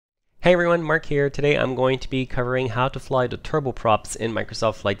Hey everyone, Mark here. Today I'm going to be covering how to fly the turboprops in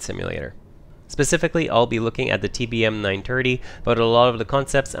Microsoft Flight Simulator. Specifically, I'll be looking at the TBM930, but a lot of the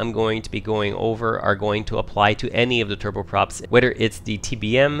concepts I'm going to be going over are going to apply to any of the turboprops, whether it's the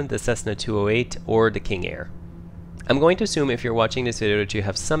TBM, the Cessna 208, or the King Air. I'm going to assume if you're watching this video that you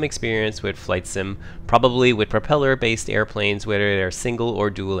have some experience with flight sim, probably with propeller-based airplanes, whether they're single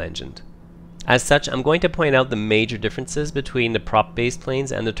or dual-engined. As such, I'm going to point out the major differences between the prop-based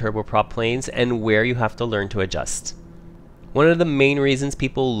planes and the turboprop planes and where you have to learn to adjust. One of the main reasons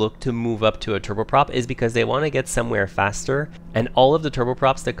people look to move up to a turboprop is because they want to get somewhere faster, and all of the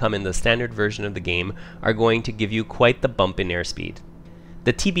turboprops that come in the standard version of the game are going to give you quite the bump in airspeed.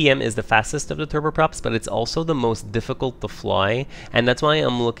 The TBM is the fastest of the turboprops, but it's also the most difficult to fly, and that's why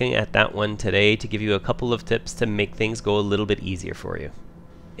I'm looking at that one today to give you a couple of tips to make things go a little bit easier for you.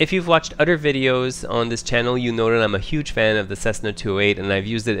 If you've watched other videos on this channel, you know that I'm a huge fan of the Cessna 208 and I've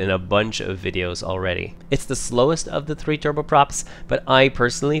used it in a bunch of videos already. It's the slowest of the three turboprops, but I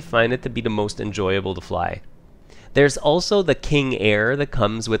personally find it to be the most enjoyable to fly. There's also the King Air that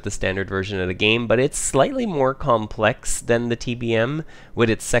comes with the standard version of the game, but it's slightly more complex than the TBM with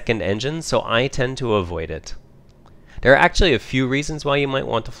its second engine, so I tend to avoid it. There are actually a few reasons why you might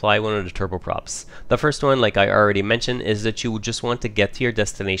want to fly one of the turboprops. The first one, like I already mentioned, is that you just want to get to your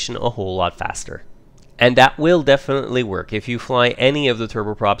destination a whole lot faster. And that will definitely work. If you fly any of the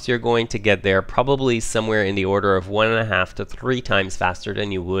turboprops, you're going to get there probably somewhere in the order of 1.5 to 3 times faster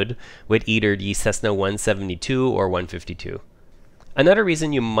than you would with either the Cessna 172 or 152. Another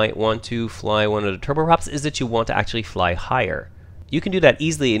reason you might want to fly one of the turboprops is that you want to actually fly higher. You can do that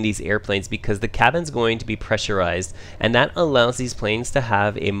easily in these airplanes because the cabin's going to be pressurized, and that allows these planes to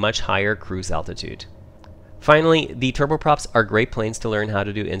have a much higher cruise altitude. Finally, the turboprops are great planes to learn how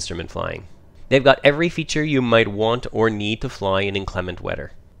to do instrument flying. They've got every feature you might want or need to fly in inclement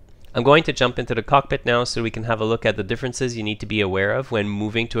weather. I'm going to jump into the cockpit now so we can have a look at the differences you need to be aware of when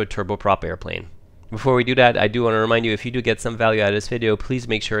moving to a turboprop airplane. Before we do that, I do want to remind you, if you do get some value out of this video, please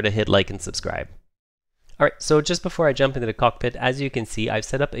make sure to hit like and subscribe. Alright, so just before I jump into the cockpit, as you can see, I've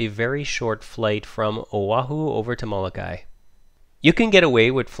set up a very short flight from Oahu over to Molokai. You can get away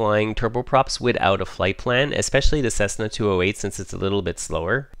with flying turboprops without a flight plan, especially the Cessna 208 since it's a little bit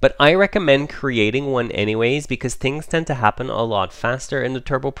slower. But I recommend creating one anyways because things tend to happen a lot faster in the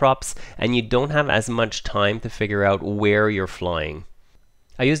turboprops and you don't have as much time to figure out where you're flying.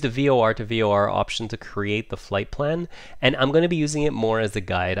 I used the VOR to VOR option to create the flight plan, and I'm going to be using it more as a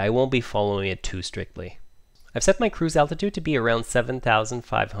guide. I won't be following it too strictly. I've set my cruise altitude to be around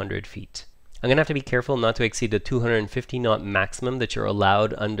 7,500 feet. I'm going to have to be careful not to exceed the 250 knot maximum that you're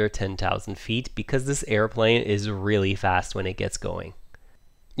allowed under 10,000 feet because this airplane is really fast when it gets going.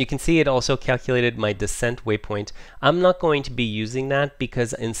 You can see it also calculated my descent waypoint. I'm not going to be using that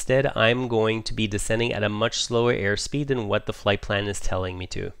because instead I'm going to be descending at a much slower airspeed than what the flight plan is telling me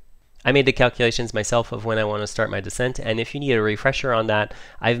to. I made the calculations myself of when I want to start my descent, and if you need a refresher on that,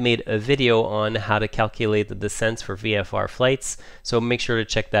 I've made a video on how to calculate the descents for VFR flights, so make sure to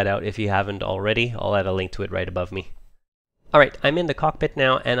check that out if you haven't already. I'll add a link to it right above me. Alright, I'm in the cockpit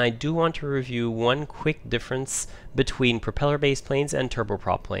now, and I do want to review one quick difference between propeller-based planes and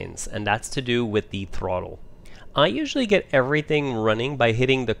turboprop planes, and that's to do with the throttle. I usually get everything running by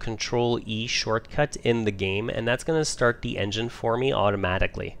hitting the Control-E shortcut in the game, and that's going to start the engine for me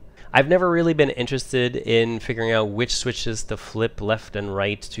automatically. I've never really been interested in figuring out which switches to flip left and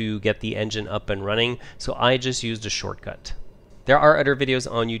right to get the engine up and running, so I just used a shortcut. There are other videos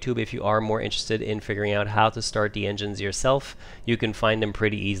on YouTube if you are more interested in figuring out how to start the engines yourself. You can find them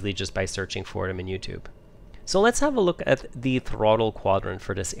pretty easily just by searching for them in YouTube. So let's have a look at the throttle quadrant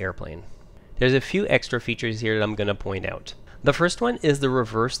for this airplane. There's a few extra features here that I'm going to point out. The first one is the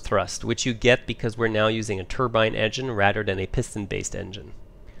reverse thrust, which you get because we're now using a turbine engine rather than a piston-based engine.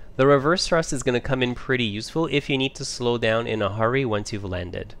 The reverse thrust is going to come in pretty useful if you need to slow down in a hurry once you've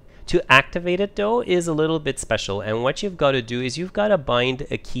landed. To activate it though is a little bit special, and what you've got to do is you've got to bind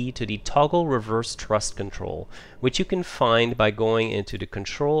a key to the toggle reverse thrust control, which you can find by going into the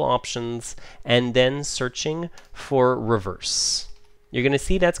control options and then searching for reverse. You're going to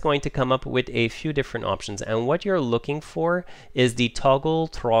see that's going to come up with a few different options, and what you're looking for is the toggle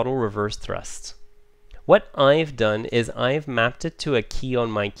throttle reverse thrust. What I've done is I've mapped it to a key on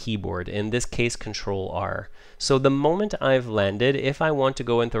my keyboard, in this case Control R. So the moment I've landed, if I want to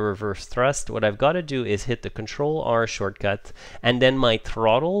go into reverse thrust, what I've got to do is hit the Control R shortcut, and then my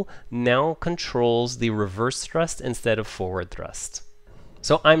throttle now controls the reverse thrust instead of forward thrust.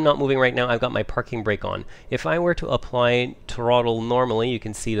 So I'm not moving right now, I've got my parking brake on. If I were to apply throttle normally, you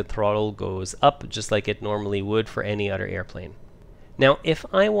can see the throttle goes up just like it normally would for any other airplane. Now, if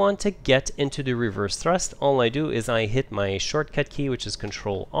I want to get into the reverse thrust, all I do is I hit my shortcut key, which is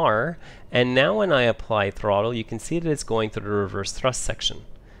Control R, and now when I apply throttle, you can see that it's going through the reverse thrust section.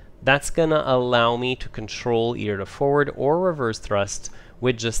 That's going to allow me to control either the forward or reverse thrust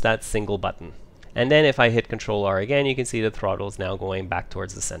with just that single button. And then if I hit Control R again, you can see the throttle is now going back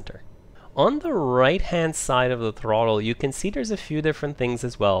towards the center. On the right hand side of the throttle, you can see there's a few different things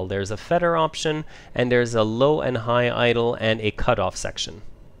as well. There's a feather option, and there's a low and high idle, and a cutoff section.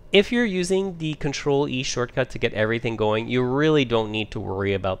 If you're using the Control E shortcut to get everything going, you really don't need to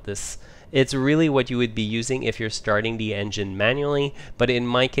worry about this. It's really what you would be using if you're starting the engine manually, but in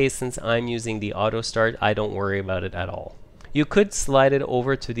my case, since I'm using the auto start, I don't worry about it at all. You could slide it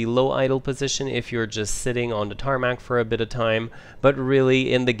over to the low idle position if you're just sitting on the tarmac for a bit of time, but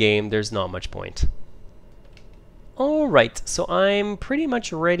really in the game there's not much point. Alright, so I'm pretty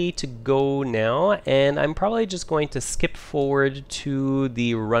much ready to go now, and I'm probably just going to skip forward to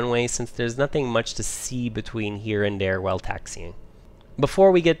the runway since there's nothing much to see between here and there while taxiing.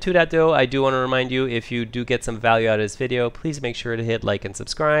 Before we get to that though, I do want to remind you, if you do get some value out of this video, please make sure to hit like and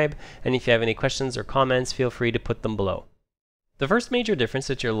subscribe, and if you have any questions or comments, feel free to put them below. The first major difference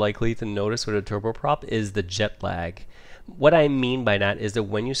that you're likely to notice with a turboprop is the jet lag. What I mean by that is that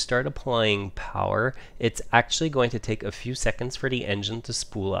when you start applying power, it's actually going to take a few seconds for the engine to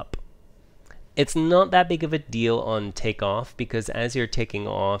spool up. It's not that big of a deal on takeoff because as you're taking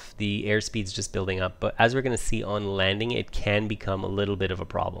off, the airspeed's just building up, but as we're going to see on landing, it can become a little bit of a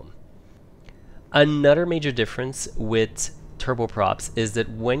problem. Another major difference with turboprops is that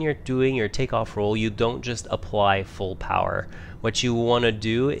when you're doing your takeoff roll, you don't just apply full power. What you want to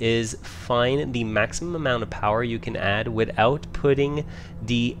do is find the maximum amount of power you can add without putting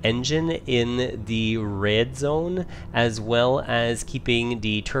the engine in the red zone, as well as keeping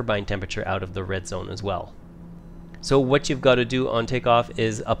the turbine temperature out of the red zone as well. So what you've got to do on takeoff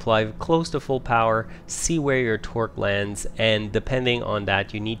is apply close to full power, see where your torque lands, and depending on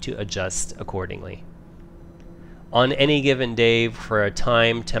that, you need to adjust accordingly. On any given day, for a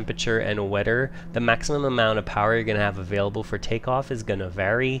time, temperature, and weather, the maximum amount of power you're going to have available for takeoff is going to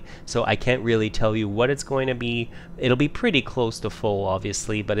vary, so I can't really tell you what it's going to be. It'll be pretty close to full,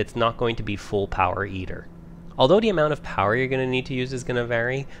 obviously, but it's not going to be full power either. Although the amount of power you're going to need to use is going to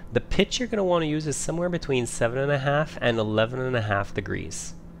vary, the pitch you're going to want to use is somewhere between 7.5 and 11.5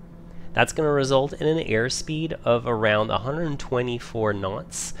 degrees. That's going to result in an airspeed of around 124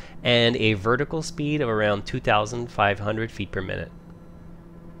 knots and a vertical speed of around 2,500 feet per minute.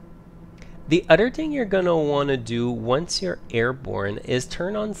 The other thing you're going to want to do once you're airborne is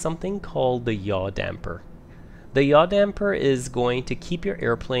turn on something called the yaw damper. The yaw damper is going to keep your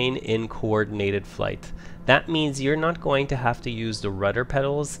airplane in coordinated flight. That means you're not going to have to use the rudder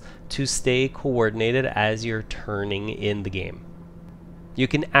pedals to stay coordinated as you're turning in the game. You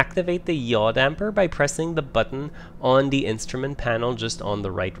can activate the yaw damper by pressing the button on the instrument panel just on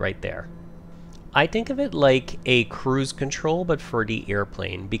the right there. I think of it like a cruise control but for the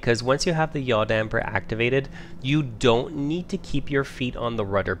airplane, because once you have the yaw damper activated, you don't need to keep your feet on the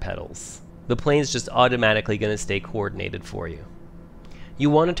rudder pedals. The plane's just automatically going to stay coordinated for you. You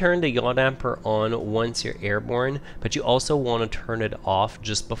want to turn the yaw damper on once you're airborne, but you also want to turn it off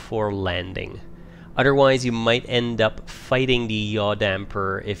just before landing. Otherwise, you might end up fighting the yaw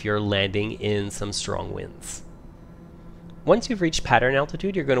damper if you're landing in some strong winds. Once you've reached pattern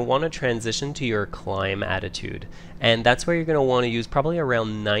altitude, you're going to want to transition to your climb attitude, and that's where you're going to want to use probably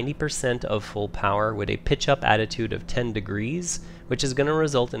around 90% of full power with a pitch up attitude of 10 degrees, which is going to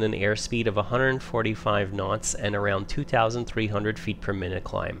result in an airspeed of 145 knots and around 2,300 feet per minute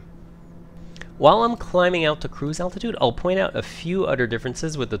climb. While I'm climbing out to cruise altitude, I'll point out a few other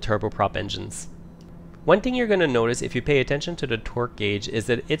differences with the turboprop engines. One thing you're going to notice if you pay attention to the torque gauge is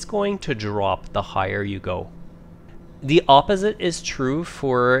that it's going to drop the higher you go. The opposite is true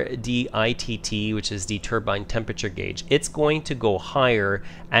for the ITT, which is the turbine temperature gauge. It's going to go higher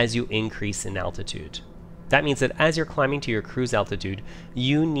as you increase in altitude. That means that as you're climbing to your cruise altitude,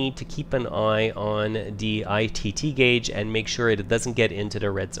 you need to keep an eye on the ITT gauge and make sure it doesn't get into the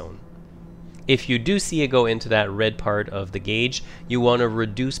red zone. If you do see it go into that red part of the gauge, you want to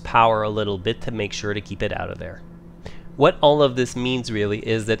reduce power a little bit to make sure to keep it out of there. What all of this means really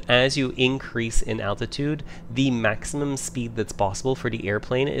is that as you increase in altitude, the maximum speed that's possible for the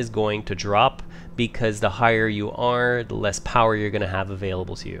airplane is going to drop, because the higher you are, the less power you're going to have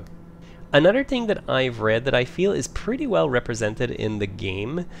available to you. Another thing that I've read that I feel is pretty well represented in the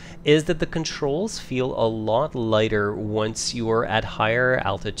game is that the controls feel a lot lighter once you're at higher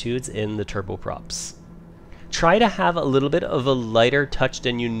altitudes in the turboprops. Try to have a little bit of a lighter touch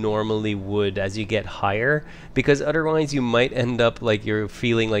than you normally would as you get higher, because otherwise you might end up like you're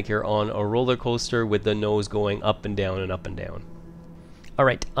feeling like you're on a roller coaster with the nose going up and down and up and down.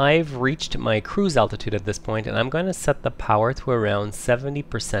 Alright, I've reached my cruise altitude at this point, and I'm going to set the power to around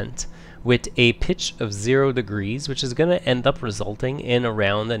 70% with a pitch of 0 degrees, which is going to end up resulting in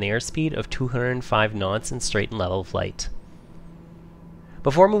around an airspeed of 205 knots in straight and level flight.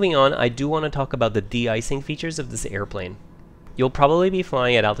 Before moving on, I do want to talk about the de-icing features of this airplane. You'll probably be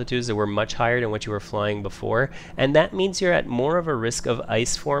flying at altitudes that were much higher than what you were flying before, and that means you're at more of a risk of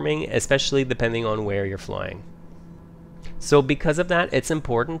ice forming, especially depending on where you're flying. So because of that, it's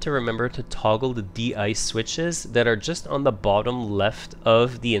important to remember to toggle the de-ice switches that are just on the bottom left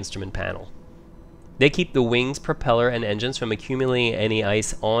of the instrument panel. They keep the wings, propeller, and engines from accumulating any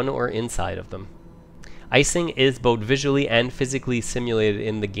ice on or inside of them. Icing is both visually and physically simulated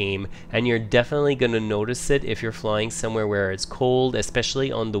in the game, and you're definitely going to notice it if you're flying somewhere where it's cold,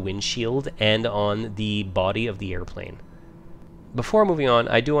 especially on the windshield and on the body of the airplane. Before moving on,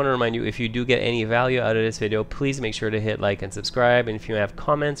 I do want to remind you, if you do get any value out of this video, please make sure to hit like and subscribe, and if you have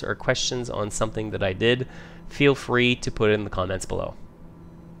comments or questions on something that I did, feel free to put it in the comments below.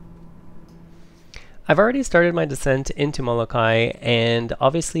 I've already started my descent into Molokai, and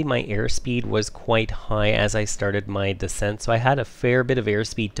obviously my airspeed was quite high as I started my descent, so I had a fair bit of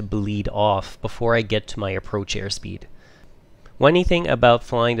airspeed to bleed off before I get to my approach airspeed. One neat thing about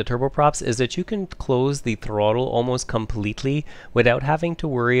flying the turboprops is that you can close the throttle almost completely without having to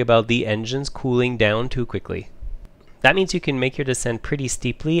worry about the engines cooling down too quickly. That means you can make your descent pretty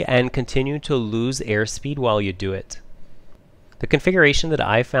steeply and continue to lose airspeed while you do it. The configuration that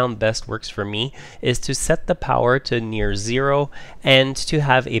I found best works for me is to set the power to near 0 and to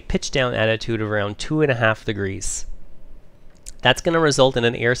have a pitch down attitude of around 2.5 degrees. That's going to result in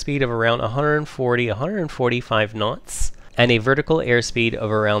an airspeed of around 140-145 knots and a vertical airspeed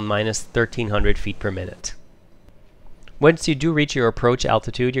of around minus 1300 feet per minute. Once you do reach your approach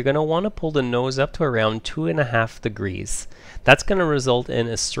altitude, you're going to want to pull the nose up to around 2.5 degrees. That's going to result in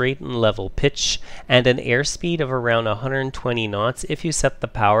a straight and level pitch and an airspeed of around 120 knots if you set the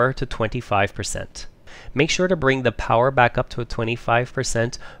power to 25%. Make sure to bring the power back up to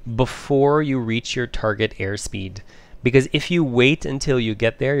 25% before you reach your target airspeed, because if you wait until you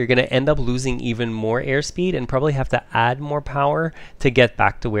get there, you're going to end up losing even more airspeed and probably have to add more power to get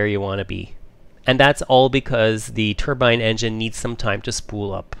back to where you want to be. And that's all because the turbine engine needs some time to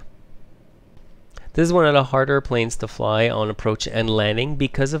spool up. This is one of the harder planes to fly on approach and landing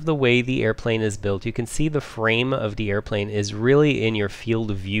because of the way the airplane is built. You can see the frame of the airplane is really in your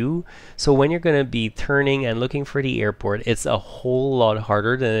field of view. So when you're going to be turning and looking for the airport, it's a whole lot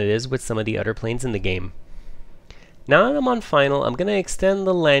harder than it is with some of the other planes in the game. Now that I'm on final, I'm going to extend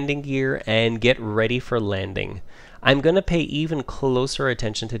the landing gear and get ready for landing. I'm going to pay even closer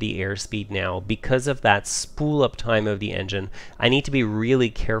attention to the airspeed now because of that spool up time of the engine. I need to be really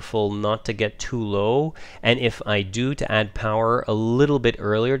careful not to get too low, and if I do, to add power a little bit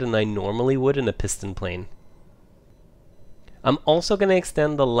earlier than I normally would in a piston plane. I'm also going to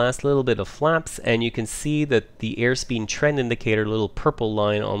extend the last little bit of flaps, and you can see that the airspeed trend indicator, little purple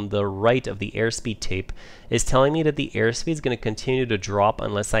line on the right of the airspeed tape, is telling me that the airspeed is going to continue to drop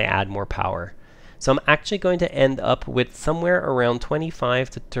unless I add more power. So I'm actually going to end up with somewhere around 25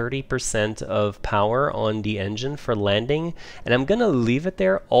 to 30% of power on the engine for landing, and I'm going to leave it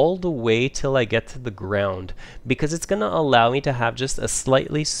there all the way till I get to the ground, because it's going to allow me to have just a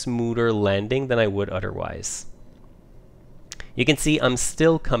slightly smoother landing than I would otherwise. You can see I'm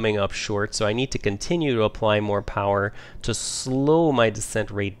still coming up short, so I need to continue to apply more power to slow my descent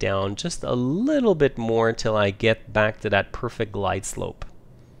rate down just a little bit more until I get back to that perfect glide slope.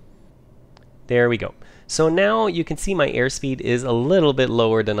 There we go. So now you can see my airspeed is a little bit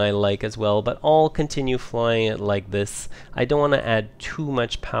lower than I like as well, but I'll continue flying it like this. I don't want to add too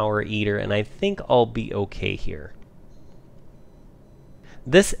much power either, and I think I'll be okay here.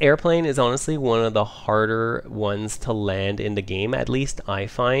 This airplane is honestly one of the harder ones to land in the game, at least I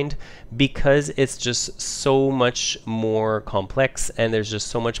find, because it's just so much more complex and there's just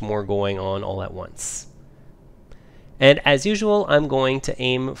so much more going on all at once. And as usual, I'm going to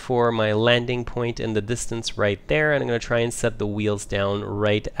aim for my landing point in the distance right there, and I'm going to try and set the wheels down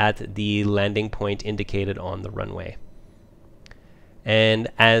right at the landing point indicated on the runway. And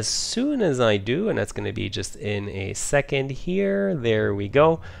as soon as I do, and that's going to be just in a second here, there we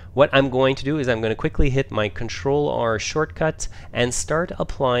go. What I'm going to do is I'm going to quickly hit my Control-R shortcut and start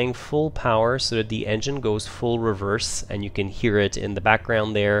applying full power so that the engine goes full reverse, and you can hear it in the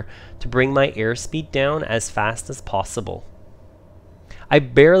background there, to bring my airspeed down as fast as possible. I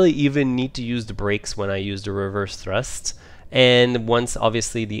barely even need to use the brakes when I use the reverse thrust. And once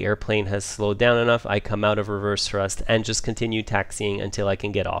obviously the airplane has slowed down enough, I come out of reverse thrust and just continue taxiing until I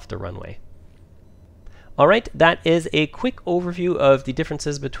can get off the runway. Alright, that is a quick overview of the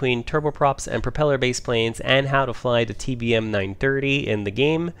differences between turboprops and propeller-based planes and how to fly the TBM930 in the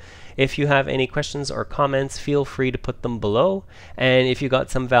game. If you have any questions or comments, feel free to put them below. And if you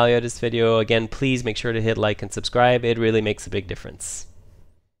got some value out of this video, again, please make sure to hit like and subscribe. It really makes a big difference.